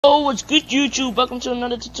Oh, what's good, YouTube? Welcome to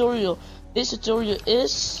another tutorial. This tutorial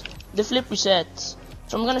is the flip reset.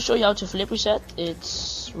 So I'm gonna show you how to flip reset.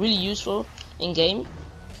 It's really useful in game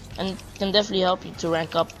and can definitely help you to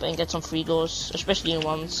rank up and get some free goals, especially in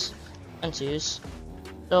ones and twos.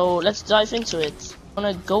 So let's dive into it. I'm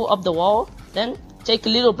gonna go up the wall, then take a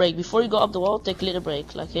little break. Before you go up the wall, take a little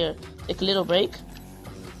break, like here. Take a little break.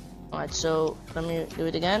 Alright, so let me do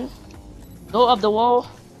it again. Go up the wall.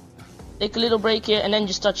 Take a little break here and then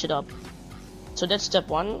just touch it up. So that's step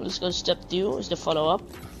 1. Let's go to step 2, is the follow up.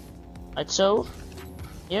 Alright, so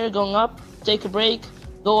here going up, take a break,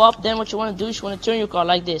 go up, then what you want to do is you want to turn your car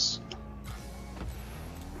like this.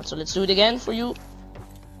 So let's do it again for you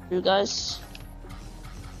guys.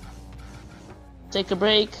 Take a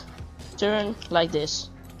break, turn like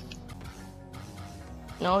this.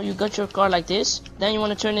 Now you got your car like this, then you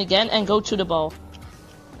want to turn it again and go to the ball.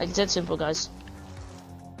 Like that simple, guys.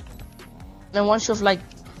 Then once you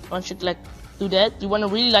do that, you want to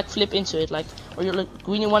really flip into it, or you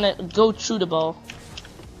really want to go through the ball,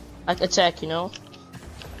 attack, you know.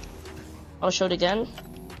 I'll show it again.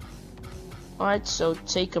 Alright, so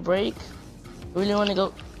take a break. You really want to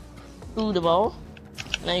go through the ball.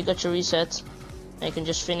 Now you got your reset, and you can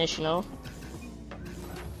just finish, you know.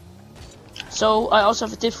 So I also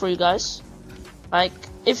have a tip for you guys.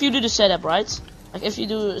 If you do the setup right, if you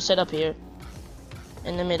do a setup here,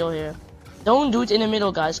 in the middle here. Don't do it in the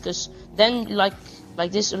middle, guys, because then like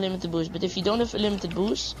this unlimited boost. But if you don't have a limited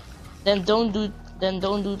boost, then don't do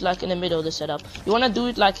it like in the middle of the setup. You wanna do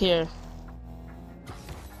it like here.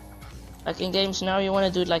 Like in games now, you wanna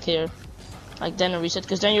do it like here, like then a reset,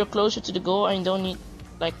 because then you're closer to the goal and you don't need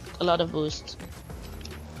like a lot of boost.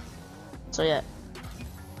 So yeah,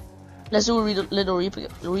 let's do a little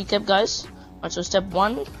recap, guys. Alright, so step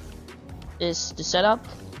 1 is the setup.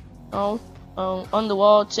 On the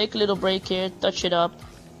wall, take a little break here, touch it up.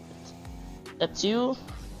 Step 2,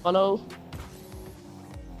 follow.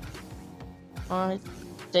 Alright,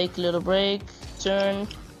 take a little break, turn.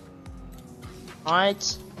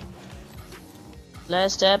 Alright,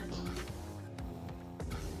 last step,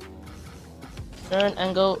 turn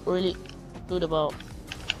and go really through the ball.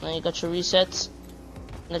 Then you got your reset.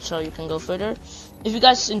 That's how you can go further. If you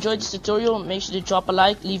guys enjoyed this tutorial, make sure to drop a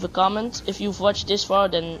like, leave a comment. If you've watched this far,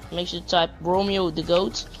 then make sure to type Romeo the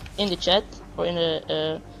GOAT in the chat or in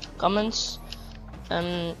the comments.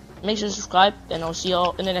 Make sure to subscribe, and I'll see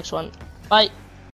y'all in the next one. Bye.